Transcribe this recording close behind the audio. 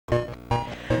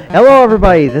Hello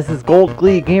everybody, this is Gold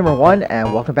Glee Gamer 1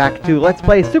 and welcome back to Let's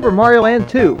Play Super Mario Land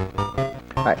 2.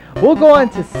 Alright, we'll go on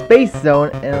to Space Zone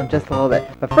in just a little bit.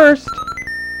 But first,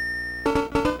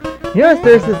 you notice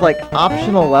there's this like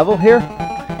optional level here?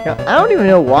 Now, I don't even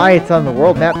know why it's on the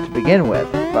world map to begin with.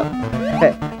 But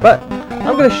hey,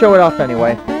 I'm going to show it off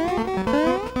anyway.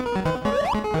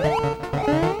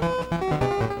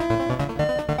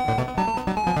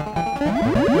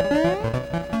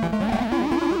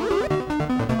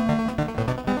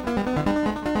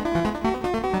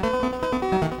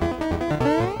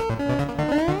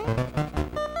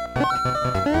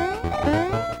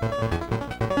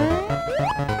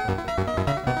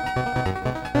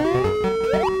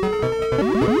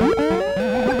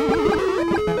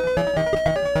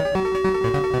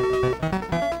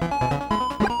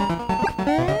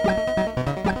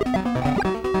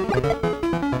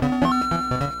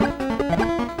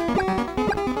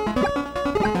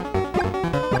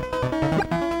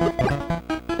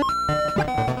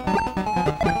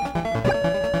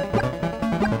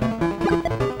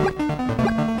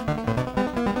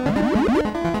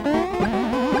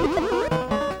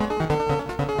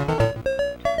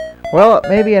 Well, it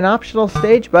may be an optional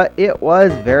stage, but it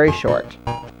was very short.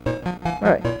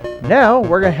 Alright, now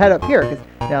we're going to head up here, because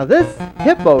now this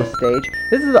hippo stage,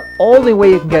 this is the only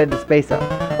way you can get into Space Zone.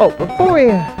 Oh, before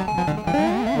we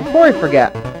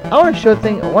forget, I want to show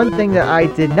one thing that I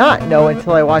did not know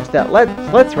until I watched that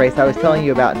Let's Race I was telling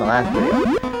you about in the last video.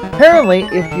 Apparently,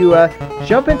 if you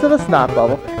jump into the snot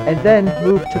bubble and then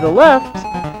move to the left,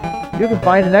 you can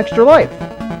find an extra life.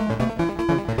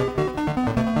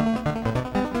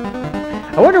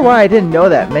 I wonder why I didn't know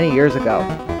that many years ago.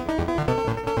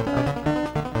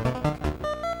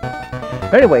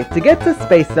 But anyway, to get to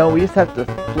Space Zone, we just have to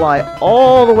fly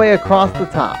all the way across the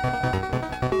top.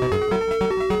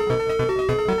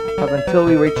 Up until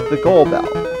we reach the goal bell.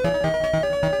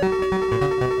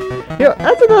 You know,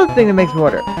 that's another thing that makes me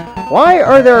wonder. Why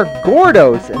are there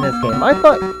Gordos in this game? I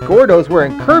thought Gordos were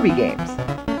in Kirby games.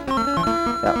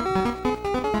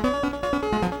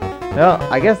 Well,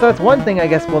 I guess that's one thing I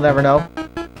guess we'll never know.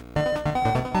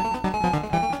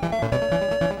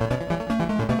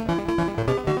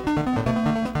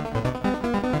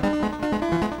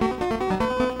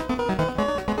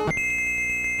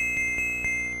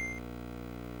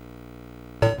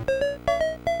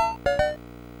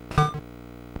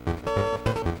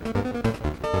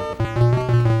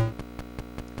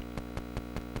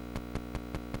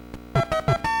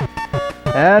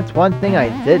 That's one thing I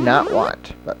did not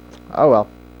want, but oh well.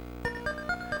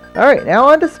 Alright, now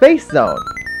on to Space Zone.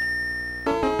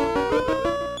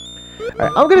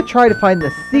 Alright, I'm going to try to find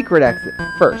the secret exit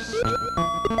first.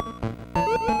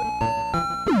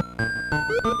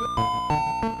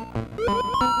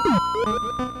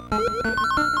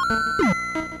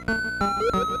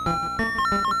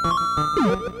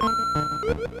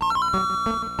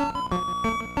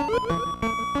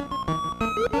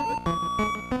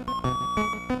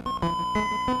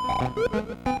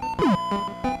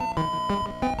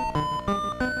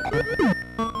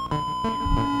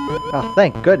 Oh,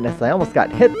 thank goodness, I almost got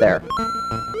hit there.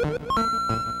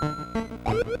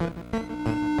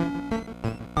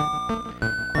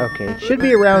 Okay, it should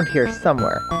be around here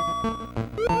somewhere.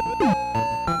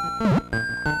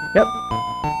 Yep,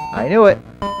 I knew it.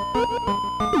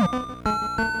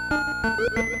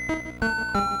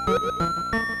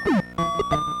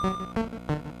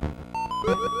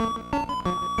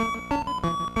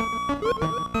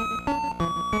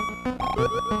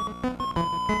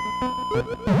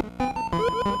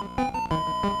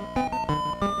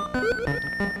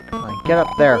 Get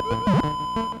up there.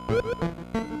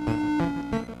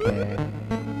 Okay.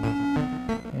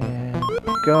 And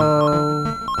go.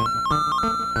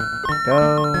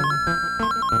 Go.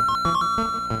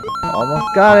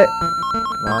 Almost got it.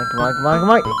 Come on, come on, come on, come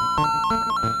on.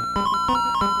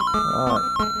 Come on.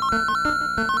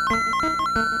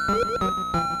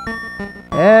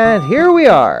 And here we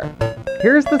are.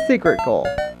 Here's the secret goal.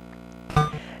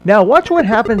 Now watch what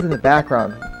happens in the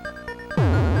background.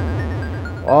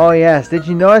 Oh yes, did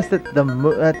you notice that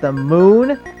the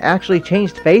moon actually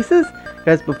changed faces?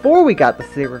 Because before we got the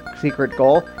secret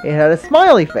goal, it had a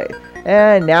smiley face,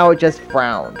 and now it just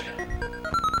frowned.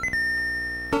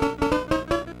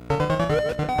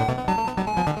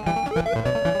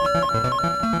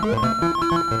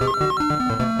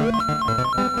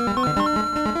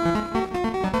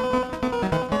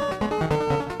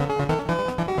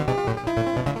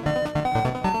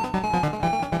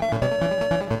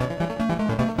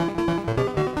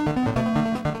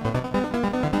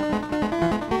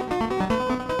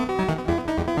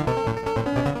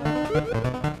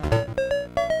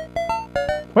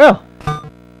 Well,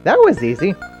 that was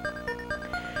easy.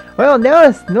 Well,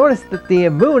 now notice that the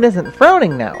moon isn't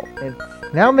frowning now.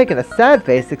 It's now making a sad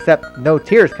face, except no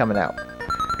tears coming out.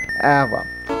 Ah, well,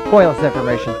 pointless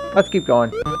information. Let's keep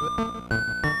going.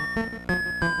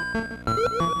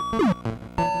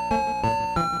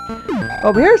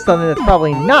 Oh, but here's something that's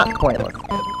probably not pointless.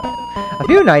 A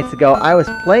few nights ago, I was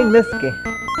playing this game,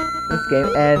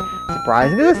 and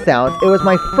surprising as it sounds, it was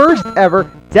my first ever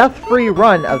death-free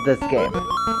run of this game.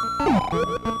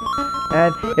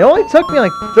 And it only took me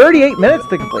like 38 minutes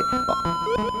to complete.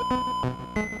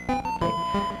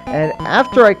 And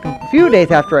a few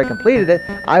days after I completed it,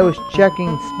 I was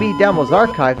checking Speed Demo's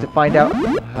archive to find out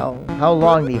how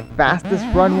long the fastest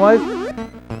run was.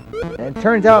 And it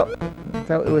turns out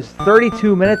it was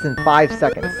 32 minutes and 5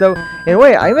 seconds. So, in a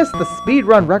way, I missed the speed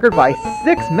run record by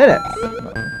 6 minutes.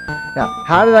 Now,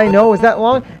 how did I know it was that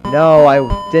long? No, I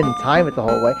didn't time it the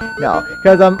whole way. No,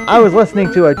 because I was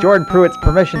listening to a Jordan Pruitt's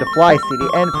Permission to Fly CD,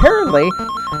 and apparently,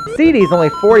 the CD is only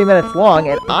 40 minutes long,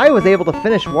 and I was able to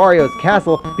finish Wario's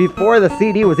Castle before the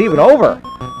CD was even over.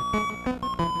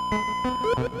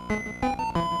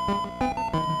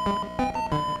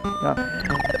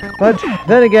 But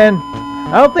then again,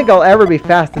 I don't think I'll ever be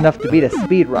fast enough to beat a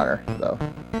speedrunner, though.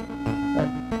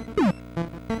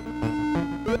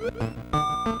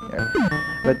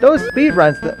 But those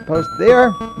speedruns that post, they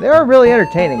are really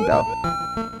entertaining, though.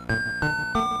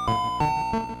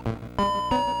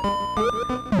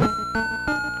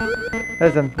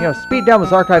 As Speed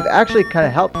Demo's archive actually kind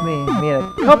of helped me in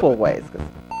a couple of ways.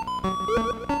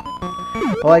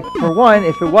 Like, for one,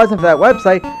 if it wasn't for that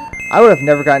website, I would have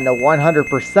never gotten a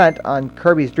 100% on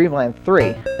Kirby's Dream Land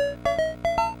 3.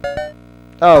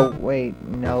 Oh, wait,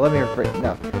 no, let me rephrase,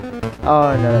 no.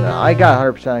 Oh, no, I got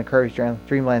 100% on Kirby's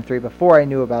Dream Land 3 before I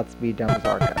knew about Speed Demo's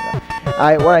archive.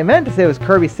 What I meant to say was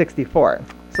Kirby 64.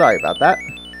 Sorry about that.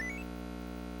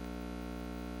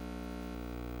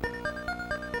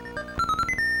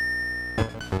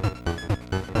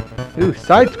 Ooh,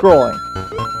 side-scrolling.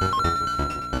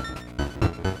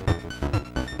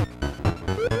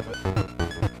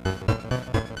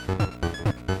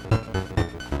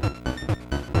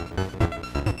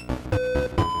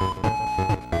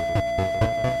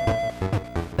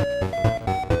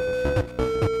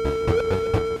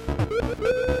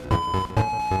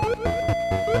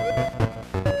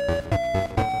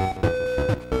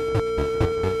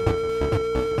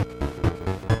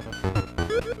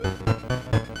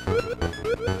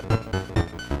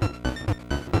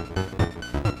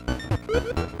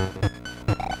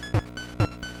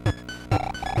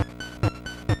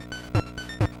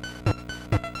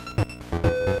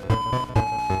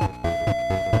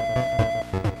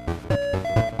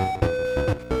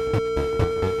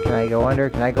 Can I go under?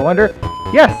 Can I go under?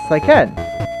 Yes, I can!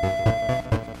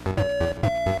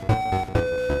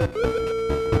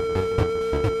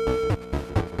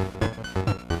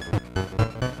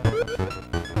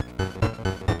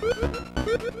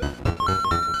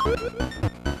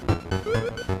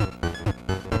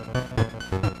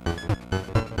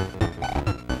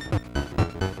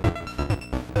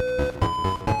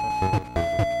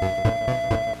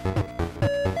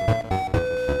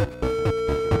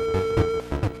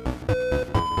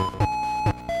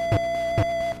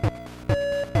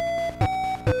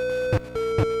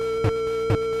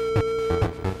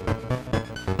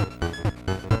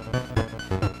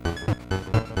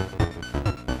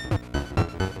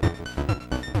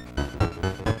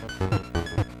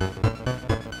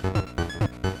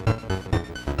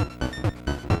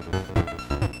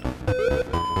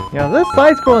 This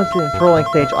side-scrolling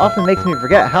stage often makes me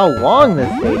forget how long this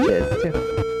stage is, too.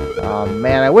 Oh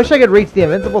man, I wish I could reach the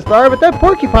invincible star, but that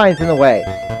porcupine's in the way.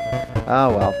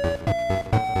 Oh well.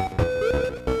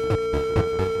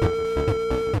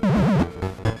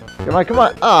 Come on, come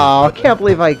on. Oh, I can't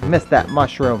believe I missed that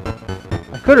mushroom.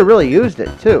 I could have really used it,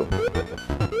 too.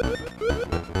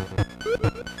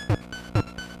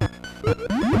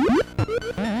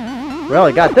 Well,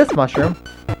 I got this mushroom.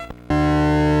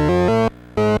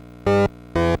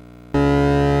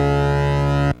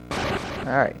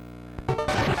 Alright.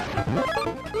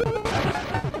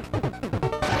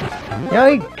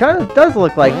 He kind of does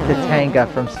look like the Tanga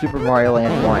from Super Mario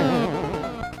Land 1.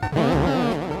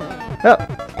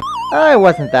 Oh, it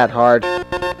wasn't that hard.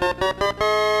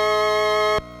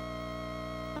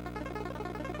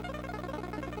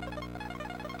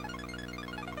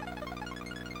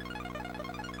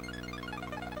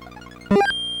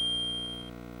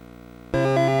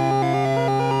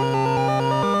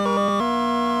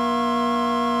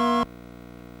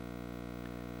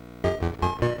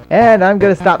 And I'm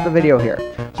going to stop the video here.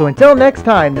 So until next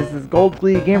time, this is Gold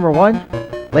Glee Gamer 1.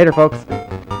 Later, folks.